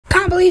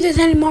don't believe there's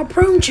any more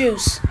prune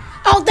juice.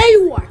 Oh, there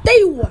you are. There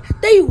you are.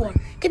 There you are.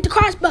 Get the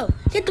crossbow.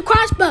 Get the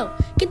crossbow.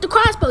 Get the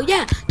crossbow.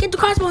 Yeah, get the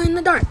crossbow in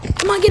the dark.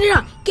 Come on, get it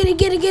up. Get it,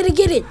 get it, get it,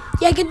 get it.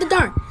 Yeah, get the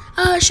dart.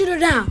 Shoot her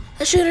down.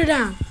 Let's shoot her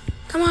down.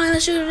 Come on,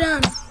 let's shoot her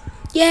down.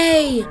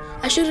 Yay.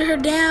 I shooted her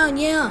down.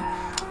 Yeah.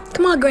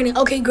 Come on, Granny.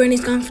 Okay,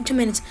 Granny's gone for 2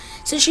 minutes.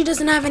 Since she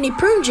doesn't have any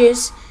prune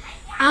juice,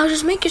 I'll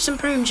just make her some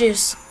prune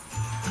juice.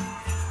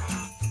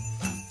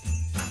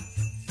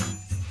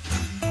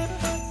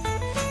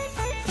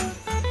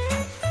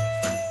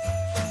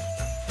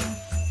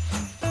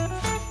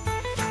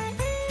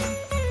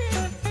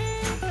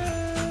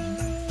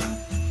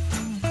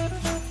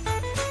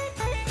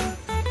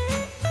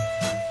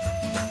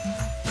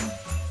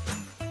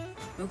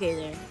 Okay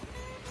there.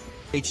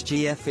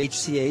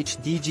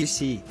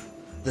 HGFHCHDGC.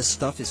 The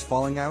stuff is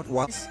falling out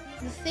while...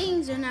 The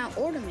things are now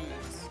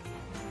ornaments.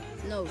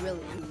 No,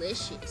 really,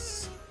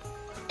 delicious.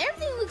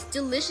 Everything looks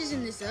delicious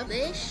in this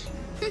dish.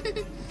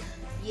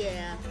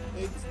 Yeah,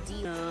 it's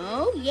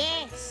no,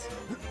 yes.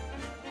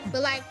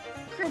 But like,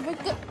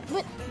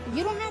 but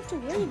you don't have to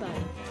worry about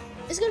it.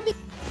 It's gonna be...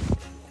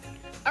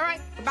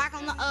 Alright, we're back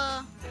on the,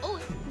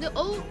 the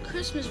old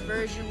Christmas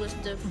version was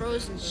the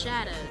Frozen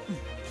Shadow.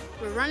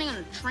 We're running on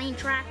a train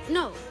track.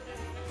 No.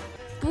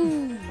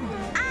 Boom.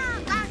 Ah,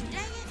 gosh dang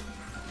it.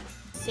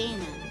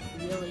 Santa,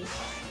 really?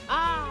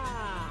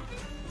 Ah.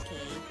 Okay.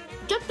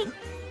 Jump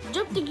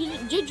the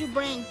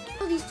gingerbread.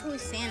 All these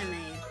toys Santa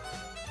made.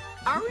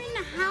 Are we in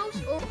the house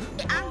or?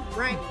 I'm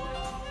ready.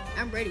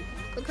 I'm ready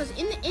because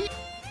in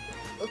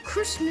a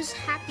Christmas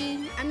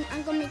happy. I'm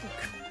gonna make a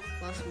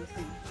lost my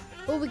thing.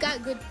 Well, we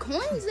got good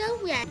coins though.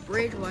 We had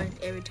bridge watch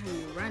every time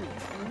we run it.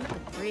 I need the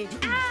bridge.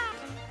 Ah.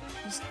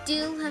 We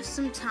still have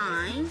some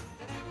time,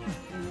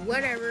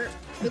 whatever,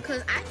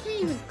 because I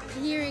can't even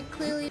hear it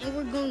clearly, and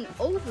we're going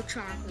over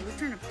chocolate. We're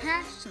trying to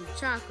pass some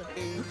chocolate,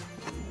 and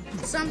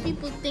some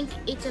people think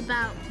it's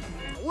about,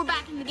 we're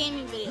back in the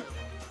gaming video.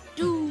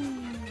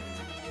 Dude,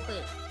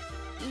 but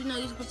you know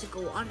you're supposed to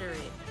go under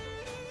it.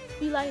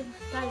 You guys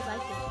like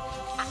it.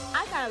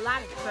 I got a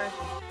lot of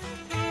pressure.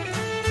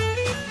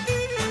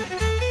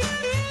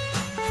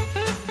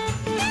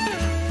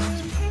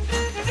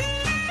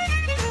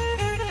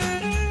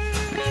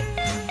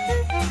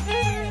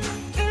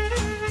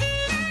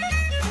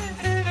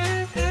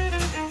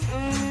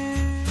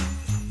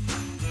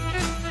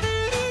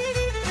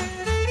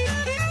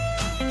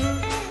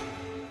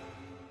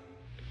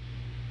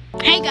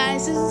 Hey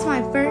guys, this is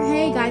my first.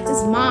 Hey guys, this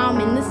is Mom,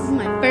 and this is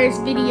my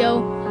first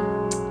video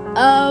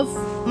of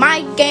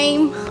my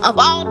game of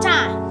all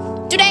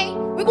time. Today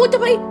we're going to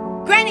play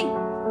Granny.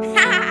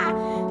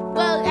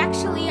 Well,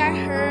 actually, I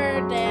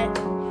heard that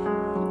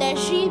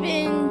she's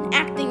been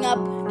acting up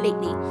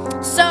lately,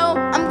 so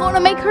I'm going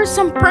to make her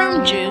some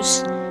prune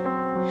juice,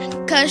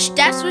 cause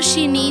that's what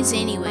she needs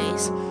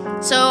anyways.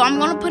 So I'm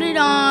gonna put it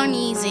on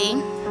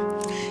easy,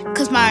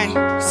 cause my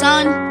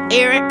son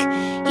Eric,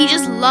 he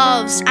just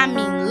loves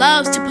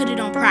to put it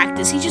on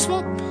practice. He just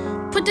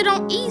won't put it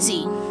on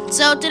easy.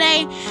 So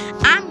today,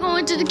 I'm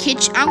going to the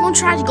kitchen. I'm going to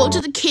try to go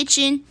to the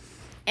kitchen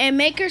and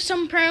make her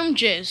some prune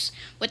juice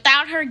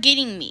without her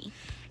getting me.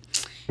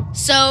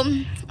 So,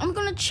 I'm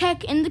going to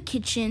check in the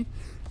kitchen,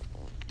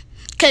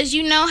 because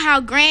you know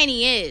how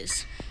Granny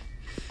is.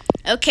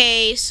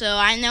 Okay, so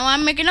I know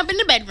I'm making up in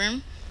the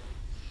bedroom.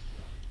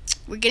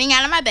 We're getting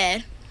out of my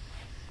bed.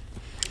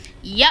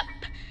 Yep.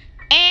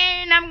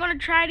 And I'm going to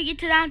try to get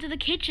down to the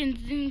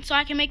kitchen so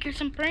I can make her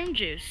some prune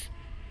juice.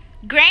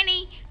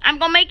 Granny, I'm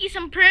going to make you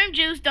some prune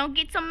juice. Don't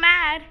get so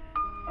mad.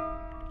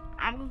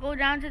 I'm going to go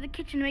down to the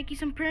kitchen and make you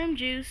some prune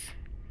juice.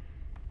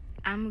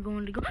 I'm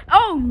going to go.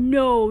 Oh,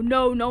 no.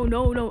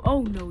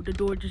 Oh, no. The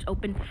door just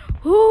opened.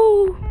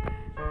 Whoo.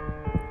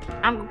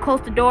 I'm going to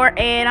close the door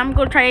and I'm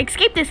going to try to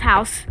escape this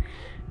house.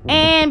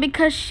 And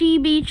because she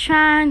be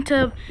trying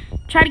to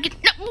get.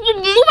 No,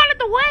 move out of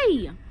the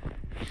way.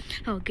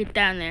 Oh, get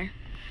down there.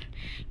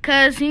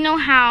 Because you know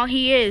how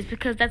he is.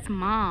 Because that's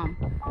Mom.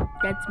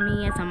 That's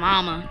me as a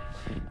mama.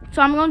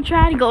 So I'm going to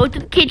try to go to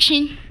the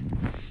kitchen.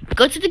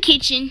 Go to the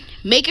kitchen.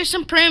 Make her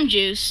some prune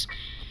juice.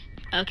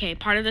 Okay,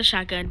 part of the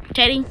shotgun.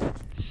 Teddy.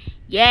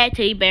 Yeah,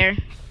 Teddy Bear.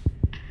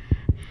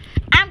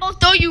 I'm going to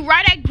throw you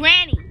right at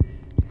Granny.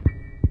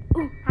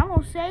 Ooh, I'm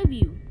going to save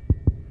you.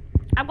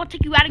 I'm going to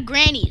take you out of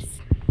Granny's.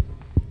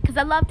 Because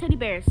I love teddy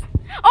bears.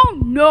 Oh,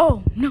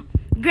 no.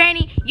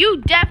 Granny,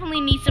 you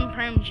definitely need some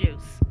prune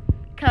juice.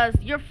 Because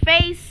your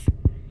face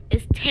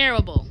is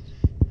terrible.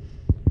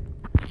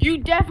 You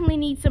definitely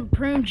need some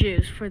prune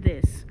juice for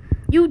this.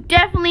 You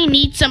definitely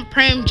need some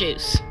prune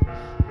juice.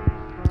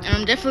 And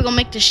I'm definitely going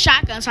to make the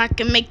shotgun so I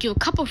can make you a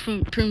cup of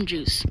prune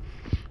juice.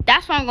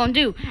 That's what I'm going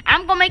to do.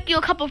 I'm going to make you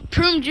a cup of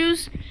prune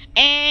juice.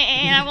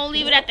 And I'm going to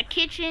leave it at the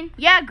kitchen.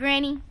 Yeah,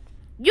 Granny.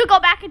 You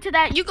go back into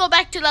that. You go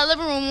back to the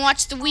living room and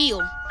watch the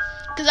wheel.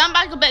 Because I'm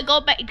about to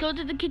go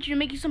to the kitchen and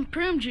make you some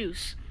prune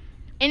juice.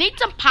 And eat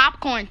some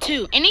popcorn,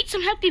 too. And eat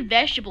some healthy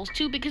vegetables,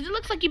 too. Because it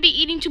looks like you'd be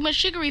eating too much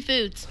sugary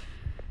foods.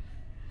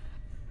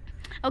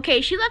 Okay,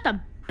 she left a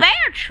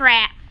bear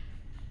trap.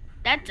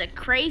 That's a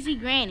crazy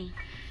Granny.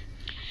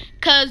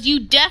 because you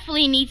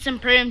definitely need some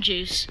prune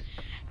juice.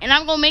 And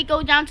I'm going to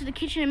go down to the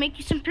kitchen and make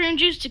you some prune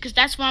juice because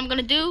that's what I'm going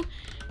to do.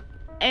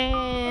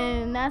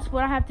 And that's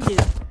what I have to do.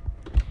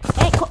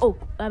 And oh,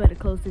 I better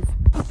close this.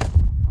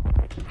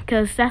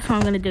 Because that's what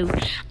I'm going to do.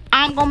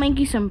 I'm going to make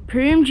you some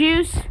prune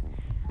juice.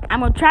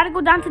 I'm going to try to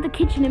go down to the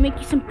kitchen and make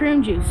you some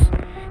prune juice.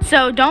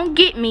 So don't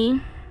get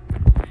me.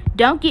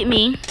 Don't get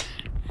me.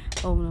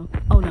 Oh, no.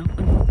 Oh, no.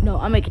 No,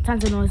 I'm making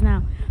tons of noise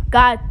now.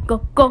 God,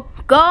 go, go,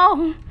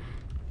 go.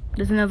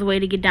 There's another way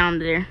to get down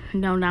there.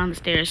 Down the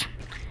stairs.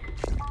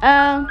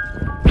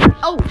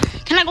 Oh,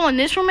 can I go in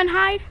this room and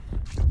hide?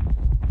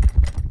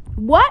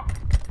 What?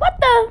 What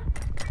the?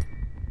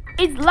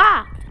 It's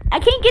locked. I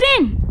can't get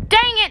in.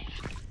 Dang it.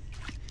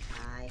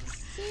 I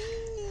see.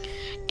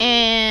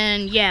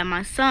 And yeah,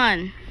 my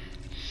son.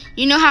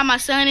 You know how my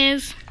son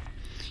is?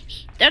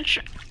 They're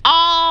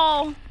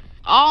all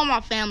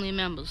my family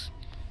members.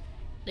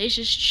 They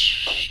just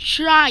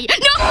try.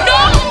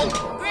 No!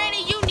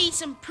 Granny, you need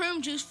some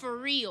prune juice for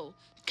real.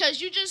 Because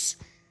you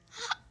just...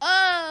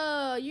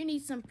 you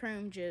need some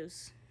prune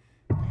juice.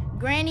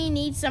 Granny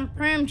needs some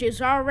prune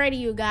juice already,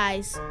 you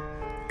guys.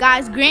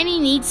 Guys, Granny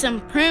needs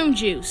some prune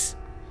juice.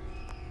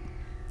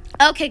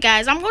 Okay,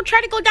 guys, I'm going to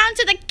try to go down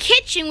to the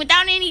kitchen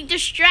without any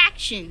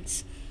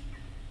distractions.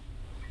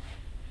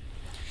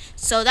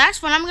 So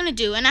that's what I'm going to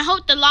do. And I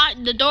hope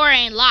the door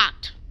ain't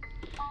locked.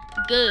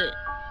 Good.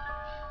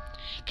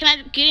 Can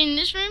I get in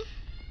this room?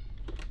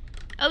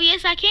 Oh,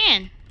 yes, I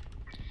can.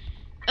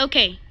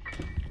 Okay.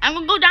 I'm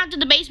going to go down to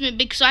the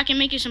basement so I can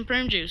make you some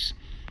prune juice.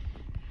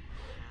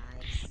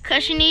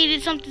 Because she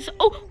needed something.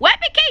 Oh,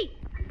 weapon key.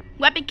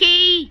 Weapon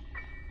key.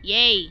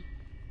 Yay.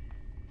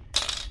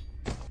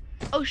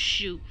 Oh,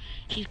 shoot.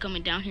 She's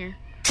coming down here.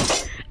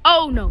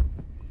 Oh, no.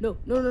 No.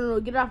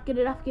 Get it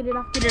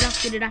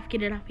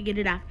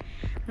off.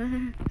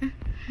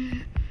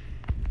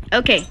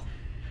 Okay.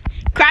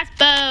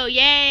 Crossbow.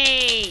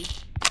 Yay.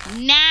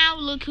 Now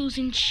look who's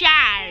in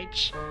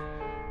charge.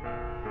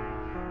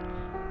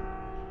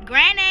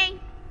 Granny.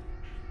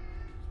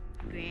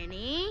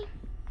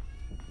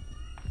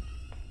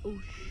 Oh,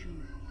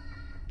 shoot.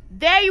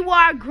 There you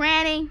are,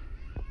 Granny.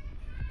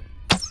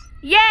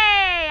 Yay,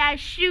 I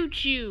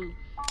shoot you.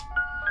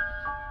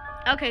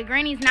 Okay,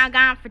 Granny's now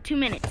gone for 2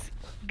 minutes.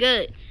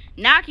 Good.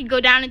 Now I can go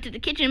down into the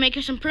kitchen and make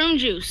her some prune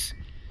juice.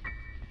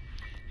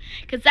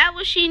 Because that's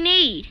what she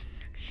need.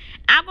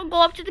 I'm going to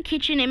go up to the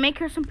kitchen and make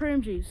her some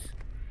prune juice.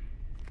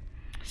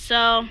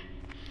 So,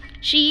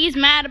 she's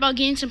mad about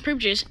getting some prune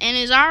juice. And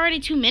it's already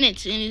 2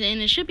 minutes. And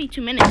it should be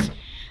 2 minutes.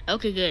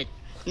 Okay, good.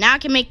 Now I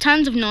can make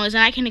tons of noise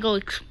and I can go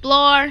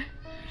explore.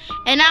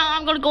 And now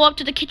I'm going to go up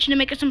to the kitchen and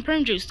make her some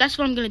prune juice. That's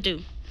what I'm going to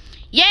do.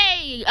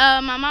 Yay!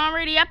 I'm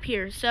already up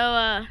here.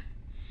 So,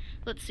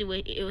 let's see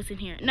what it was in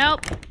here.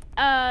 Nope.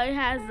 It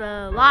has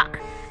a lock.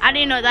 I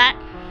didn't know that.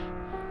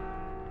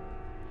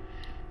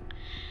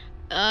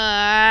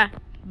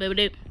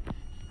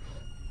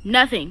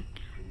 Nothing.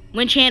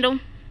 Winch handle.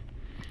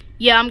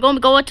 Yeah, I'm going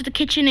to go up to the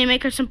kitchen and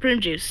make her some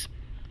prune juice.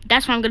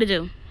 That's what I'm going to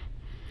do.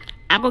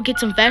 I'm going to get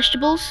some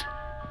vegetables.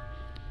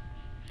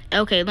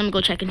 Okay, let me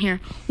go check in here.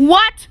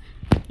 What?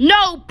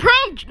 No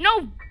prune,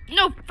 no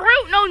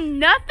fruit, no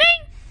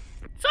nothing?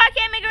 So I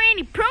can't make her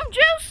any prune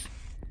juice?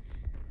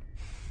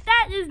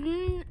 That is,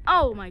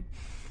 oh my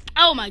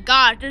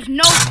God, there's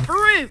no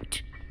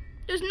fruit.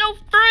 There's no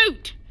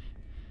fruit.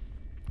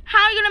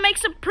 How are you going to make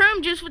some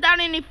prune juice without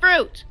any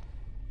fruit?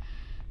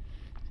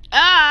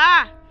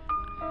 That's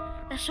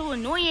so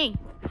annoying.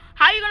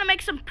 How are you going to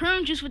make some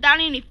prune juice without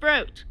any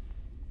fruit?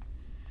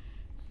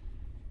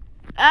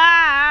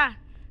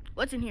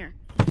 What's in here?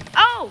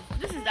 Oh,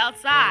 this is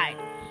outside.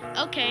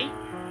 Okay.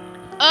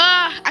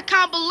 I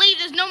can't believe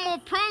there's no more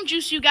prune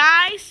juice, you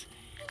guys.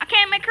 I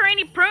can't make her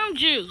any prune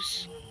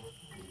juice.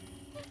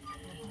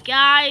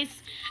 Guys,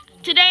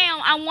 today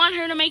I want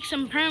her to make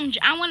some prune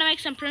juice. I want to make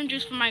some prune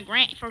juice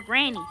for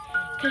Granny.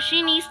 Because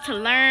she needs to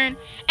learn.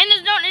 And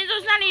there's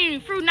not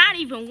even fruit, not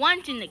even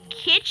once in the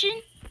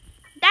kitchen.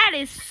 That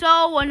is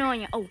so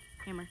annoying. Oh,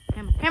 hammer.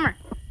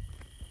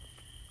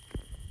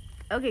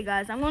 Okay,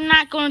 guys, I'm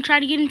not going to try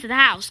to get into the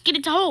house. Get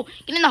in the hole.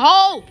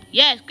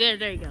 Yes, good,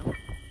 there you go.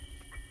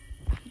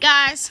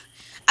 Guys,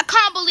 I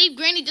can't believe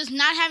Granny does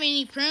not have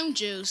any prune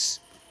juice.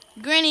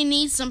 Granny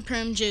needs some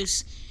prune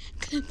juice.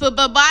 But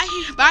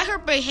by her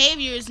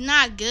behavior, it's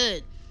not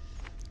good.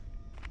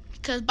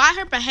 Because by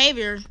her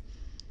behavior,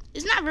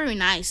 it's not very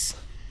nice.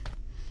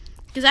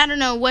 Because I don't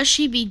know what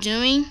she be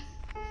doing.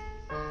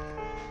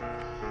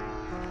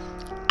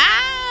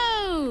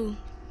 Ow!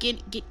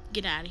 Get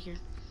out of here.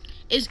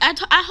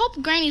 I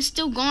hope Granny's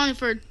still gone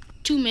for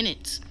 2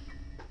 minutes.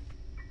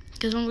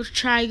 Because I'm going to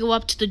try to go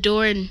up to the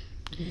door and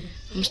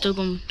I'm still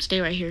going to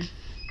stay right here.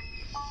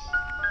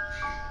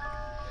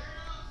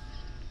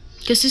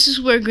 Because this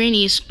is where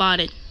Granny is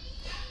spotted.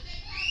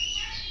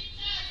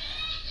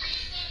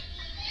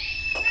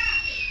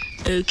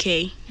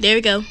 Okay, there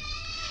we go.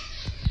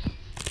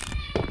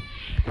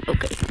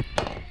 Okay.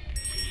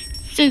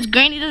 Since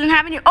Granny doesn't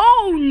have any...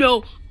 Oh,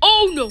 no.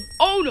 Oh, no.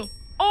 Oh, no.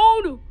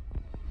 Oh, no.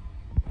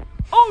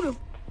 Oh, no.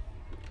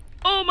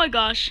 Oh my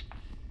gosh.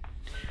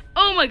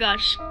 Oh my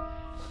gosh.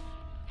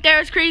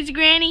 There's Crazy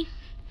Granny.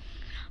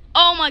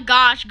 Oh my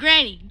gosh,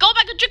 Granny. Go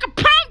back and drink a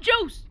prune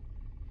juice.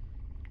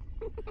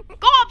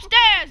 Go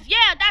upstairs.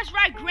 Yeah, that's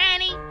right,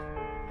 Granny.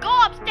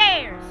 Go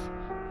upstairs.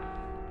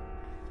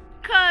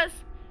 Because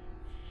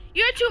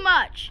you're too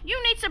much.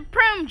 You need some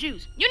prune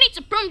juice. You need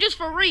some prune juice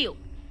for real.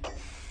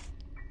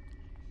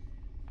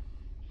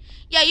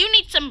 Yeah, you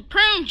need some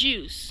prune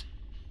juice.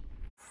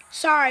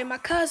 Sorry, my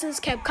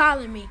cousins kept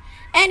calling me.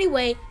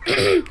 Anyway,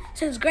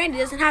 since Granny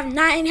doesn't have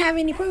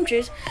any prune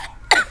juice,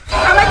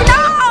 I'm like,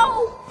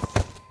 no!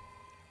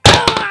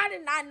 Oh, I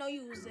did not know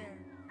you was there.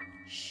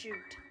 Shoot.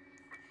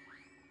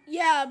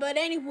 Yeah, but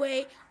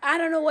anyway, I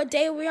don't know what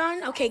day we're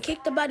on. Okay,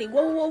 kick the buddy.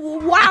 Whoa,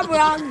 why we're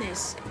on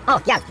this?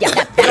 Oh, yeah,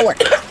 that'll work.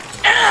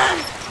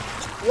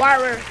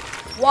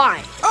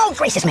 Why? Oh,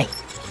 gracious me.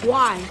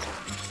 Why?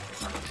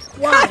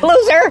 Hi,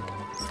 loser.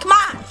 Come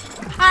on.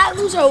 Hi,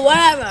 loser,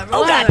 whatever.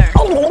 Oh, God.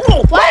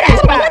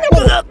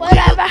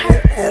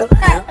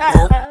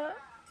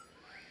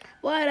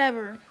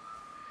 Whatever.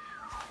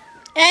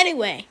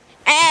 Anyway.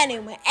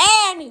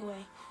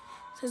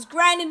 Since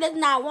Granny does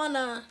not want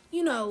to,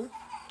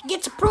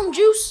 get some prune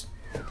juice,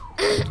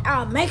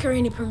 I'll make her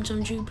any prune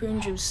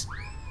juice.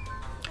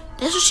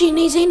 That's what she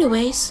needs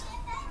anyways.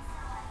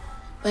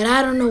 But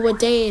I don't know what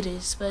day it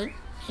is, but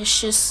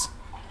it's just,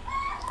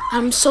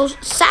 I'm so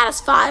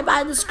satisfied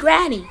by this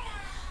Granny.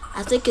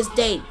 I think it's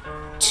day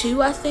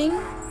 2, I think.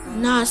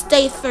 No, it's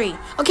day 3.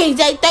 Okay,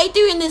 day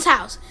 3 in this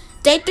house.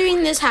 Day 3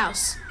 in this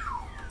house.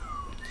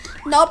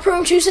 No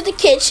prune juice in the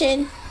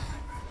kitchen.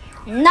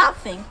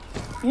 Nothing.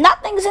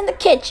 Nothing's in the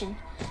kitchen.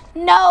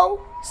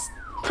 No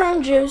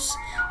prune juice.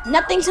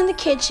 Nothing's in the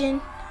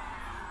kitchen.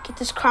 Get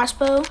this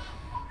crossbow.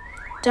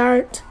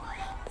 The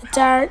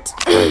dart.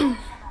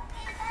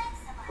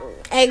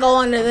 And go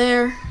under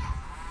there.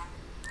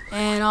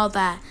 And all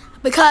that.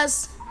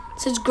 Because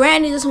since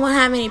Granny doesn't want to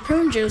have any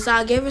prune juice,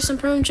 I'll give her some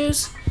prune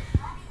juice.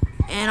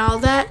 And all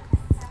that.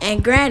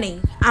 And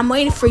Granny, I'm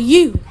waiting for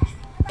you.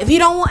 If you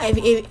don't want,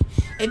 if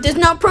there's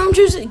no prune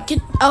juice,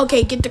 get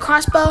the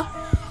crossbow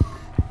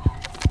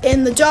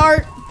and the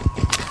dart.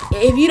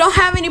 If you don't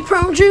have any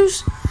prune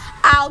juice,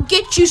 I'll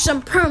get you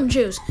some prune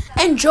juice.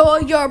 Enjoy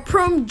your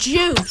prune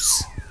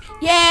juice.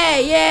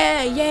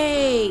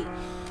 Yay.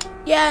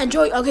 Yeah,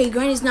 enjoy. Okay,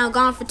 Granny's now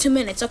gone for 2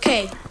 minutes.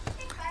 Okay,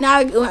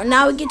 now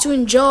we get to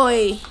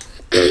enjoy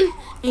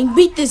and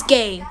beat this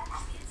game.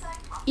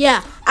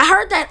 Yeah, I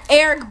heard that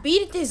Eric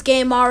beat this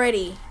game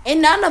already,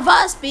 and none of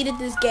us beat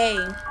this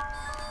game.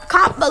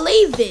 Can't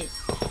believe it.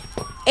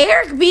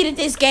 Eric beat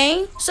this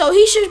game, so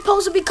he should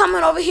supposed to be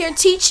coming over here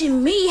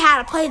teaching me how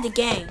to play the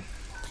game.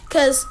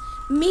 Cause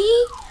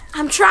me,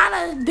 I'm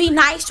trying to be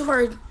nice to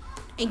her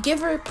and give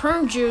her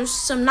prune juice,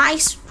 some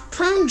nice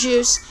prune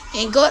juice,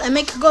 and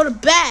make her go to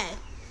bed.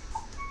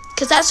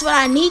 Cause that's what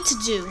I need to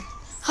do.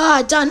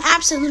 I've done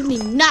absolutely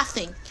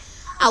nothing.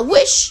 I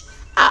wish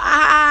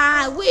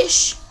I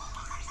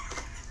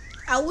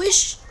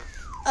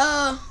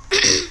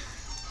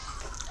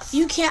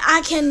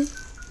can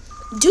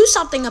do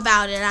something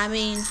about it. I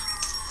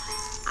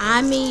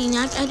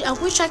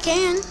wish I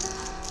can.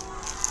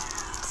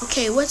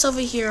 Okay, what's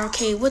over here?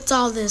 Okay, what's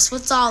all this?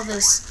 What's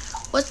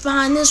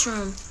behind this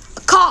room?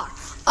 A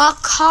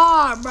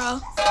car,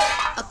 bro.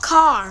 A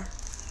car.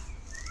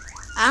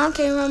 I don't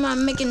care if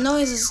I'm making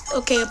noises.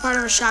 Okay, a part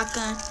of a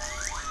shotgun.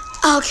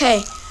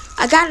 Okay,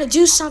 I gotta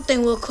do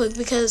something real quick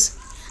because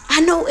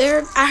I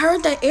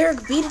heard that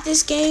Eric beat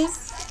this game,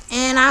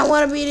 and I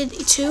want to beat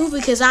it too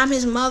because I'm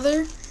his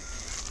mother.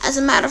 As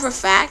a matter of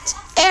fact,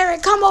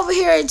 Eric, come over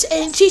here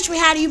and teach me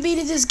how you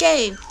beat this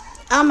game.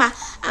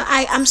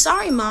 I'm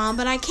sorry, Mom,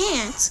 but I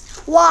can't.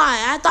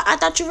 Why? I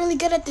thought you're really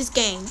good at this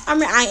game. I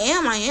mean, I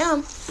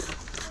am.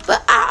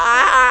 But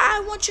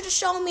I want you to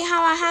show me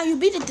how you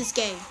beat this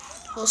game.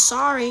 Well,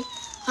 sorry.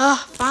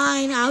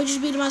 Fine. I'll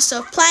just beat it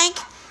myself. Plank.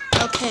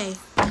 Okay.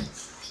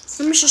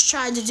 Let me just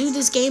try to do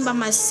this game by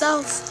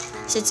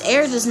myself, since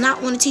Eric does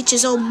not want to teach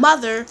his own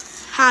mother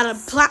how to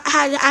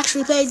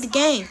actually play the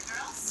game.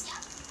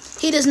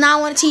 He does not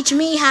want to teach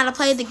me how to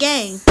play the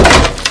game.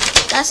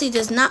 That's what he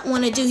does not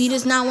want to do. He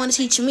does not want to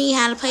teach me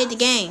how to play the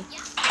game.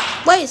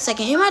 Wait a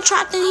second. Am I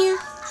trapped in here?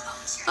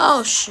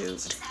 Oh,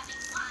 shoot.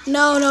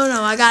 No.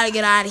 I gotta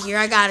get out of here.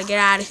 No. I gotta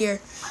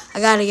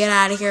get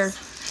out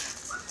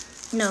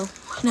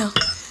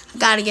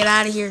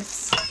of here.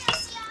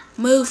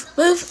 Move.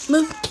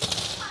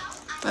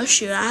 Oh,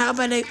 shoot. I hope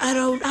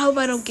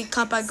I don't get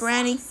caught by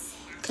Granny,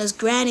 because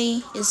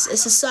Granny is a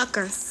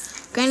sucker.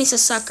 Granny's a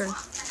sucker.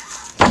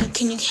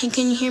 Can you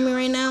hear me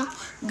right now?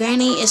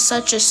 Granny is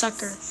such a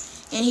sucker,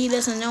 and he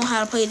doesn't know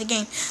how to play the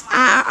game.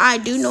 I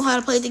do know how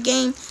to play the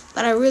game,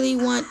 but I really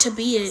want to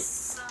beat it.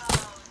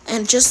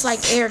 And just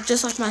like Eric,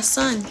 just like my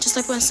son did.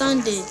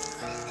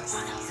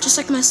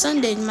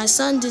 My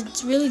son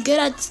did really good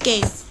at this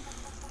game.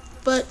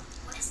 But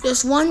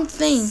there's one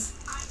thing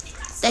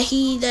that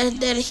he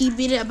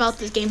beat it about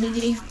this game.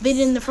 He beat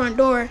it in the front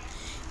door,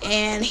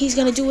 and he's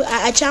gonna do it.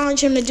 I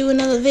challenge him to do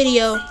another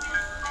video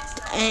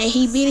and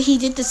he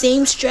did the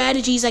same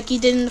strategies like he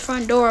did in the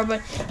front door,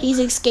 but he's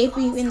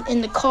escaping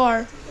in the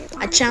car.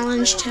 I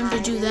challenged him to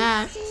do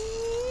that,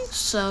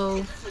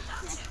 so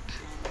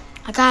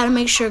I gotta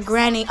make sure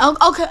Granny. I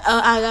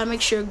gotta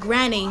make sure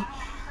Granny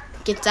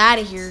gets out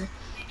of here,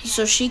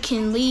 so she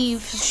can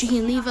leave. She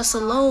can leave us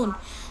alone,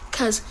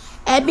 cause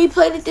Abby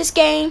played this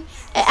game.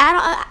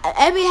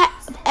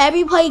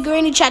 Abby played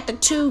Granny Chapter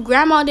 2.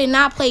 Grandma did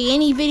not play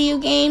any video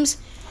games.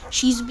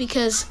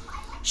 Because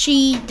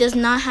she does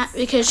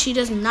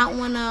not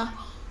want to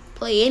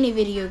play any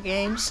video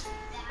games.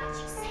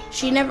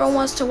 She never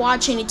wants to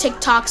watch any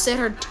TikToks. Let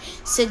her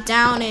sit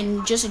down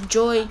and just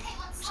enjoy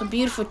some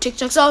beautiful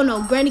TikToks. Oh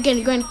no, Granny,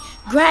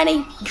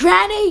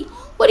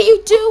 what are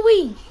you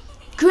doing?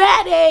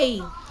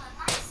 Granny!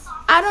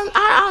 I don't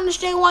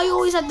understand why you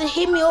always have to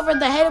hit me over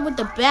the head with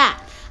the bat.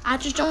 I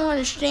just don't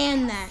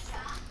understand that.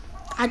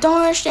 I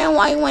don't understand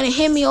why you want to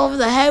hit me over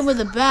the head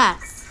with a bat.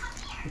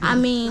 I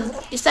mean,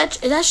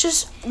 that's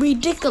just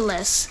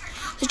ridiculous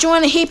that you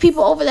want to hit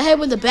people over the head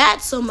with a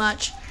bat so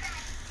much.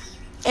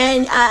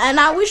 And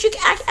I wish you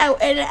could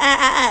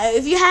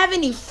if you have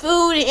any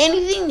food and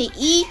anything to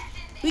eat,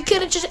 I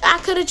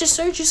could have just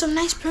served you some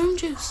nice prune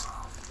juice.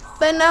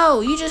 But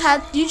no, you just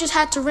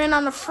had to run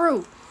out of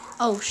fruit.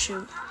 Oh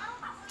shoot.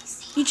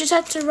 You just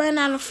had to run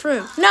out of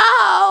fruit.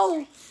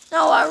 No,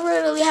 I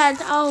really had.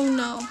 Oh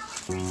no.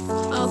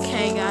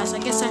 Okay, guys. I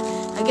guess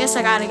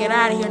I gotta get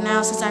out of here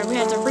now since I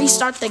had to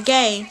restart the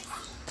game.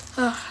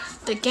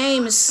 The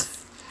game is.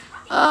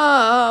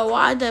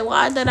 Why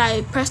did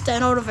I press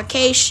that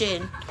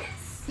notification?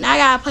 Now I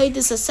gotta play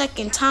this a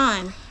second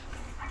time.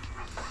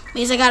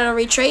 Means I gotta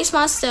retrace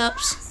my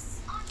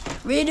steps,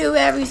 redo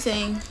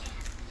everything,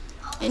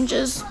 and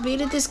just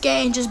beat this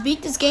game. Just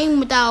beat this game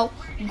without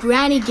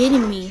Granny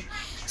getting me.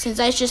 Since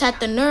I just had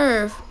the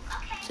nerve.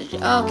 Okay,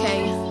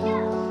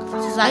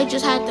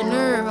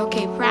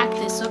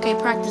 practice.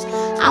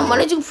 I'm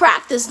gonna do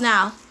practice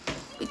now.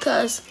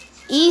 Because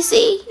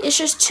easy is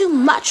just too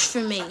much for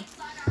me.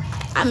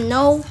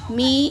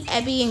 Me,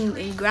 Abby,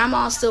 and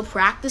Grandma are still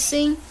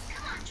practicing.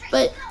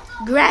 But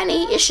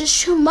Granny is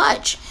just too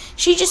much.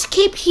 She just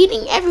keep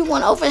hitting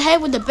everyone over the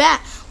head with the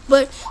bat.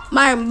 But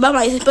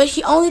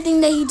the only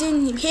thing that he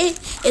didn't hit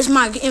is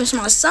my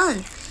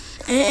son.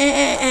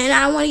 And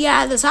I want to get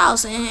out of this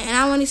house, and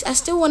I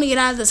still want to get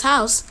out of this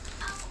house,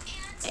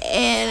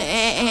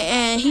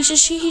 and he's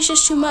just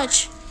too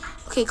much.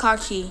 Okay, car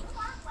key,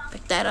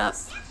 pick that up.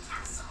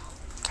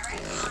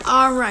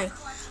 All right,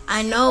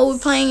 I know we're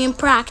playing in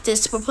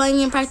practice. We're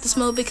playing in practice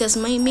mode because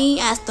me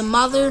as the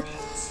mother,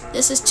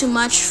 this is too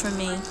much for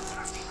me.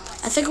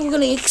 I think we're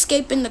gonna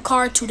escape in the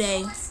car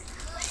today.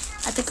 Yeah,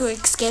 I think we're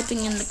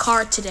escaping in the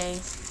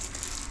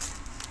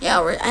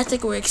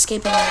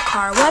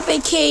car.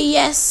 Weapon key,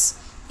 yes,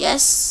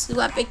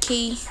 weapon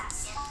key.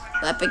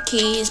 Weapon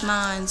key is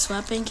mine.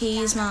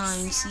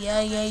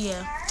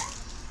 Yeah.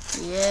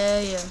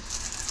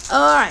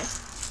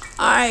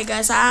 Alright,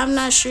 guys. I'm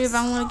not sure if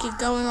I want to keep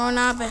going or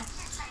not, but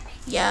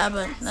yeah,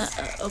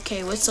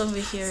 okay. What's over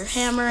here?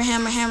 Hammer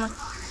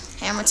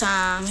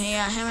time.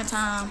 Yeah, hammer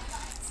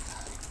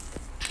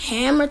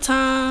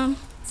time.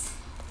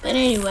 But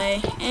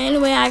anyway,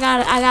 I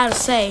gotta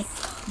say,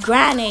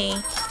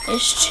 Granny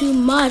is too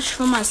much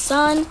for my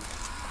son.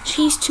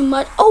 She's too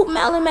much. Oh,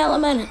 melon.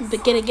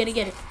 But get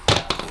it.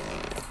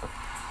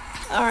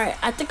 Alright,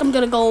 I think I'm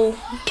gonna go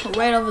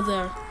right over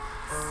there.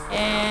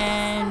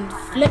 And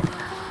flip.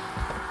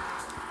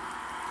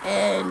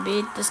 And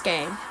beat this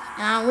game.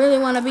 And I don't really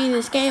want to beat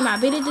this game. I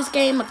beat this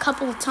game a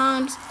couple of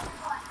times.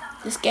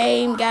 This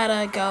game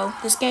gotta go.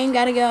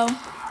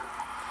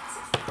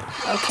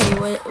 Okay,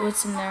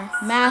 what's in there?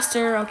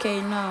 Master. Okay,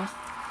 no.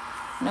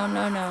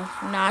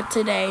 Not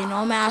today.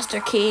 No master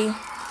key.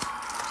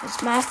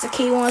 This master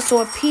key wants to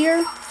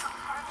appear.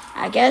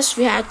 I guess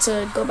we had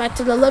to go back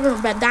to the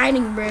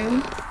dining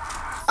room.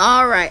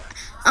 Alright.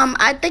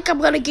 I think I'm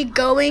gonna get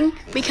going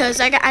because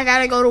I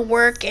gotta go to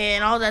work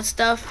and all that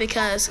stuff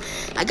because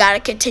I gotta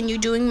continue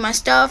doing my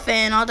stuff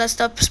and all that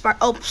stuff.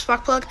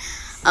 Sparkplug.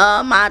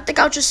 I think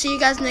I'll just see you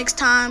guys next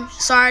time.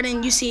 Sorry,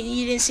 you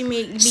didn't see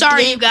me beat the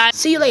game. You guys.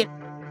 See you later.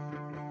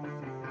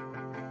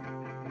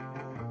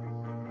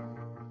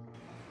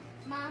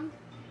 Mom,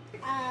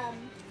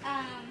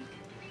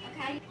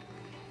 okay.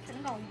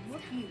 I'm gonna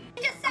whoop you.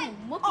 Just say,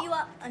 whoop you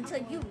up until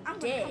you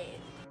dead.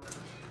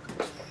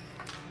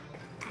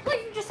 What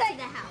did you just say in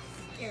the house,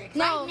 Eric?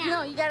 No, right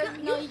now. you gotta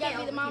be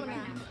the mama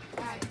now.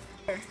 Alright.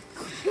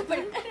 Now you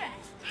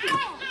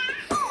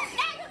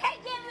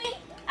can't get me.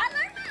 I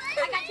learned my lesson. I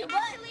got your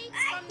butt.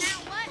 From now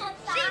on,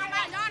 she's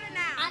my daughter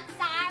now. I'm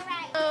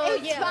sorry. Oh,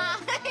 yeah.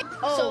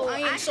 Oh, So I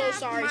am so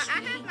sorry, I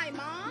sweetie. have my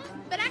mom,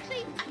 but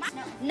actually,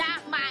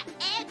 not my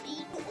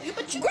Abby.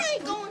 But you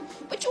ain't going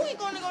to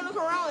go to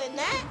Corral in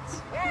that.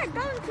 We're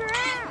going to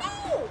Corral.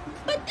 No,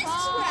 but this is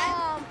what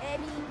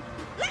Abby.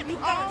 let me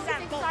go. Always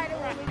excited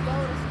when we go to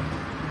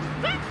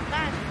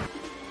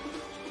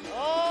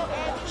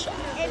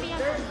Abby,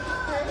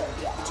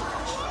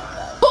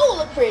 Who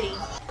look pretty?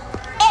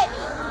 Abby,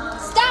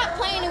 stop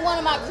playing in one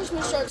of my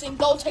Christmas shirts and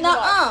go take it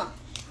off.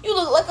 You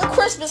look like a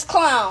Christmas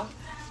clown.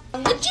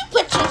 Did you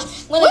put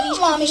one of these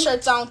mommy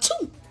shirts on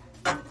too?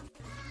 I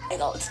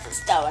go to the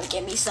store and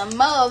get me some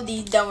more of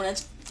these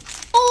donuts.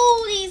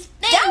 Oh, these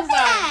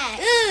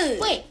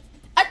donuts! Wait,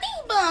 I think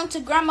we belong to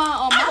Grandma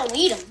or Mommy. I don't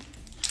eat them.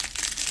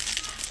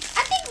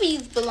 I think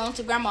these belong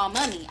to Grandma or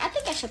Mommy. I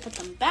think I should put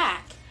them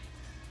back.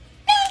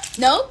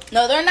 No,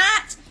 they're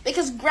not.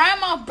 Because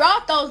Grandma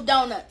brought those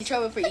donuts. In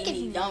trouble for eating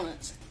these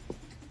donuts.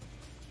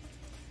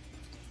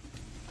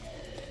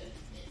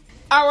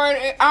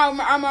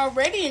 I'm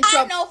already in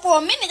trouble. I know for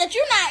a minute that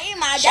you're not eating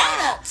my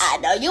donuts. I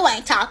know you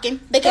ain't talking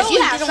because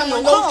you have some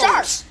of those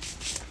sharks.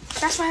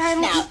 That's why I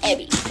don't eat. Now,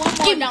 Abby,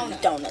 give me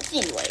donuts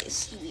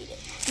anyways. You eat it.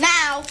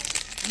 Now,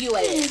 you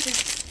ate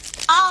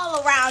it.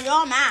 All around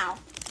your mouth.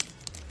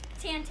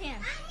 Tan,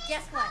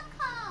 guess what?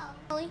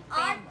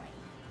 Our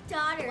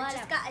daughter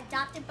just got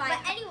adopted by. But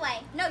anyway,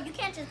 no, you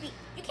can't just be.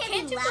 You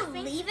can't be laughing.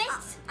 Believe it?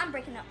 I'm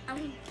breaking up.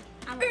 I'm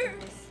breaking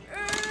this.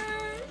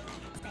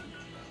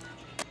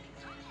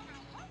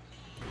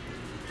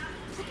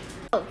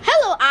 Oh,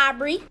 hello,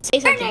 Aubrey. Say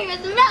Her something. name is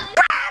Melanie.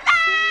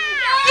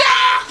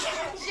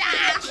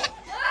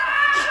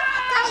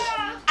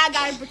 I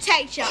gotta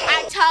protect y'all.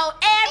 I told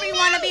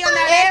everyone to be on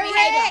their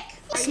behavior.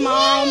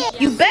 Mom,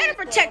 you better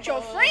protect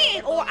your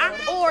friend,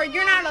 or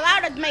you're not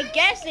allowed to make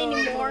guests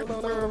anymore.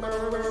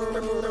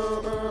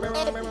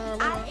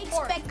 I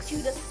expect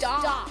you to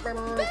stop.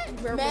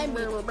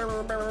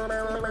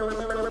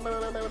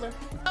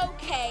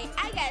 Okay,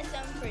 I got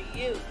something for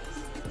you.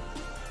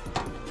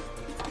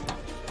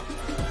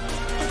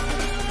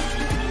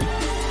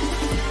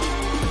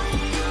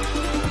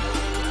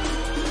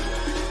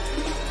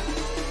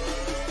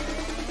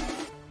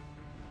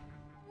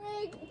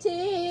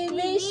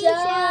 TV show.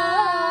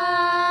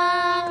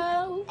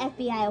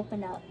 FBI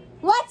opened up.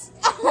 What?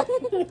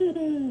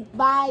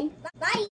 Bye. Bye.